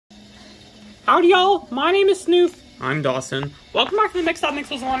Howdy y'all, my name is Snoof. I'm Dawson. Welcome back to the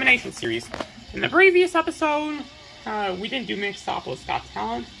Mixels Elimination series. In the previous episode, we didn't do Mixopolis Got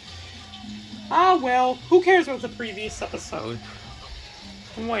Talent. Ah well, who cares about the previous episode?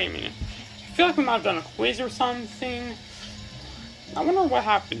 Wait a minute. I feel like we might have done a quiz or something. I wonder what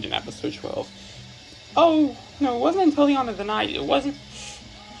happened in episode 12. Oh, no, it wasn't until the end of the night. It wasn't...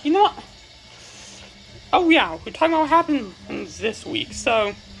 You know what? Oh yeah, we're talking about what happened this week,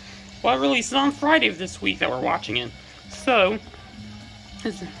 so... Well, it releases on Friday of this week that we're watching it. So...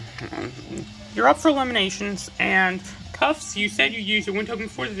 You're up for eliminations, and... Cuffs, you said you used your win token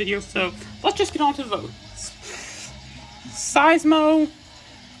before the video, so... Let's just get on to the votes. Seismo...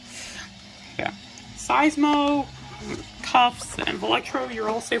 Yeah. Seismo... Cuffs, and Electro, you're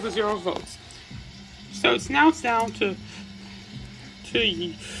all safe with 0 votes. So it's now down to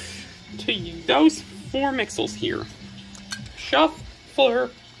those 4 Mixels here. Shuff, Fleur,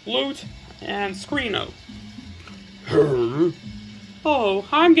 Loot, and Screeno. Oh,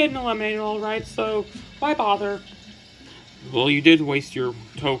 I'm getting eliminated alright, so why bother? Well, you did waste your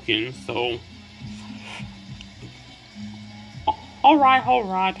token, so...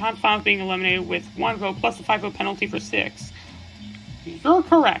 Alright, I'm fine with being eliminated with 1 vote plus a 5 vote penalty for 6. You're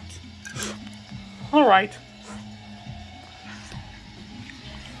correct. Alright.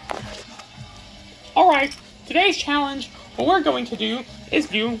 Alright, today's challenge, what we're going to do is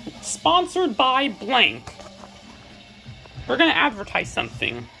do Sponsored by Blank. We're gonna advertise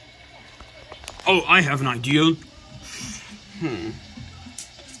something. Oh, I have an idea.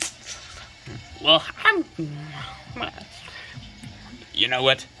 Well, you know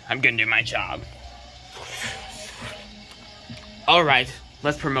what? I'm gonna do my job. Alright,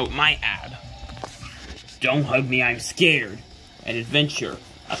 let's promote my ad. Don't Hug Me, I'm Scared. An adventure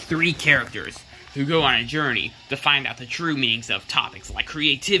of 3 characters who go on a journey to find out the true meanings of topics like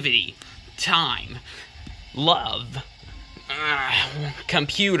creativity, time, love,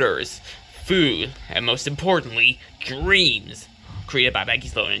 computers, food, and most importantly, dreams. Created by Becky,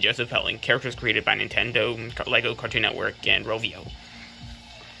 Sloan, and Joseph Pelling. Characters created by Nintendo, Lego, Cartoon Network, and Rovio.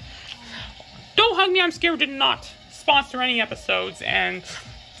 Don't Hug Me, I'm Scared did not sponsor any episodes, and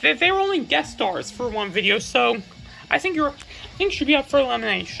they were only guest stars for 1 video, so I think you should be up for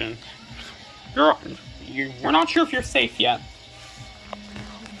elimination. We're not sure if you're safe yet.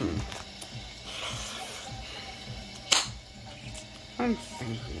 I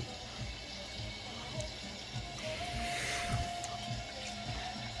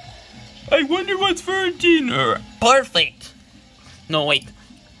wonder what's for dinner. Perfect. No, wait.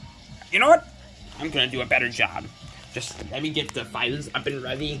 You know what? I'm gonna do a better job. Just let me get the files up and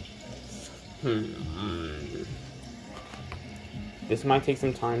ready. This might take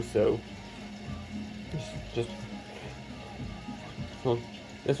some time, so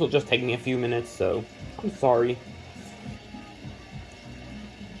this will just take me a few minutes, so I'm sorry.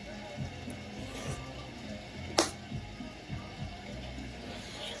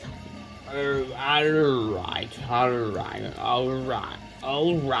 Alright.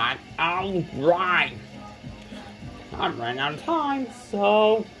 I'm running out of time,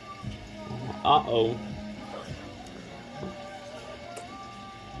 so... Uh-oh.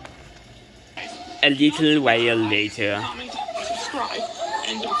 A little while later.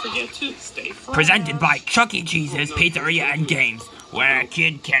 Presented by Chuck E. Cheese's Pizzeria and Games, where a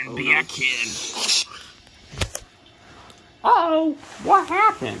kid can be a kid. Uh-oh, what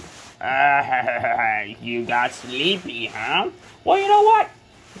happened? You got sleepy, huh? Well, you know what?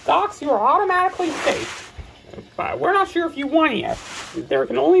 Docs, you're automatically safe. But we're not sure if you won yet. There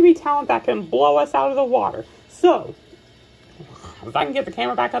can only be talent that can blow us out of the water. So, if I can get the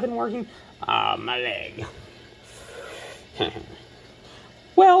camera back up and working, my leg.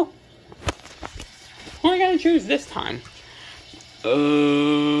 Well, who are we gonna choose this time?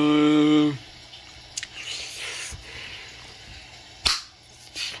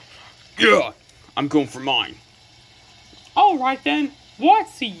 Yeah, I'm going for mine. Alright then,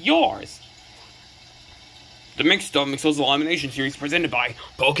 what's yours? The Mixels Elimination series presented by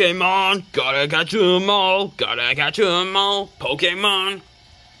Pokémon. Gotta catch 'em all, Pokémon.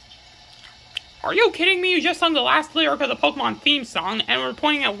 Are you kidding me? You just sung the last lyric of the Pokemon theme song and were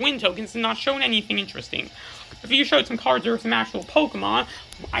pointing at win tokens and not showing anything interesting. If you showed some cards or some actual Pokemon,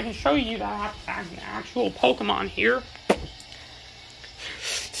 I can show you that actual Pokemon here.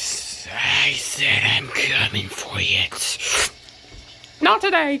 I said I'm coming for you. Not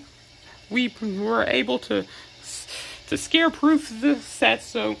today. We were able to scare-proof the set,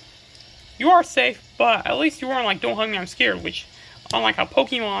 so you are safe, but at least you weren't like, Don't Hug Me, I'm Scared, which, unlike how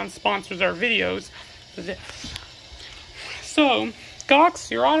Pokemon sponsors our videos. So,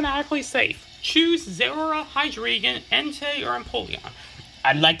 Skox, you're automatically safe. Choose Zera, Hydreigon, Entei, or Empoleon.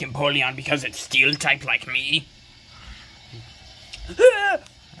 I like Empoleon because it's Steel-type like me.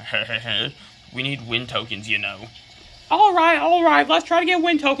 We need win tokens, you know. Alright, let's try to get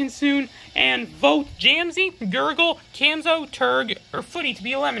win tokens soon, and vote Jamsey, Gurgle, Kamzo, Turg, or Footy to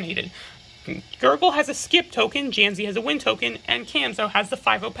be eliminated. Gurgle has a skip token, Jamsey has a win token, and Kamzo has the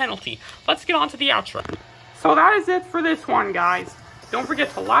 5-0 penalty. Let's get on to the outro. So that is it for this one, guys. Don't forget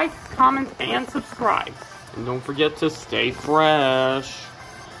to like, comment, and subscribe. And don't forget to stay fresh.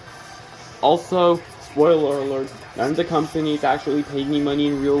 Also, spoiler alert, none of the companies actually paid me money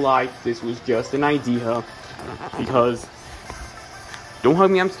in real life. This was just an idea. Because, Don't Hug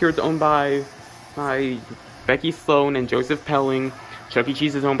Me, I'm Scared is owned by Becky, Sloan, and Joseph Pelling. Chuck E.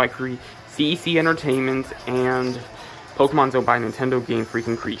 Cheese is owned by CEC Entertainment, and Pokemon's owned by Nintendo Game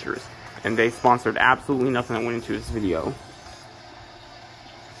Freaking Creatures. And they sponsored absolutely nothing that went into this video.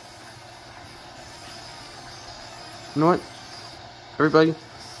 You know what? Everybody,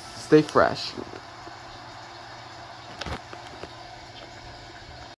 stay fresh.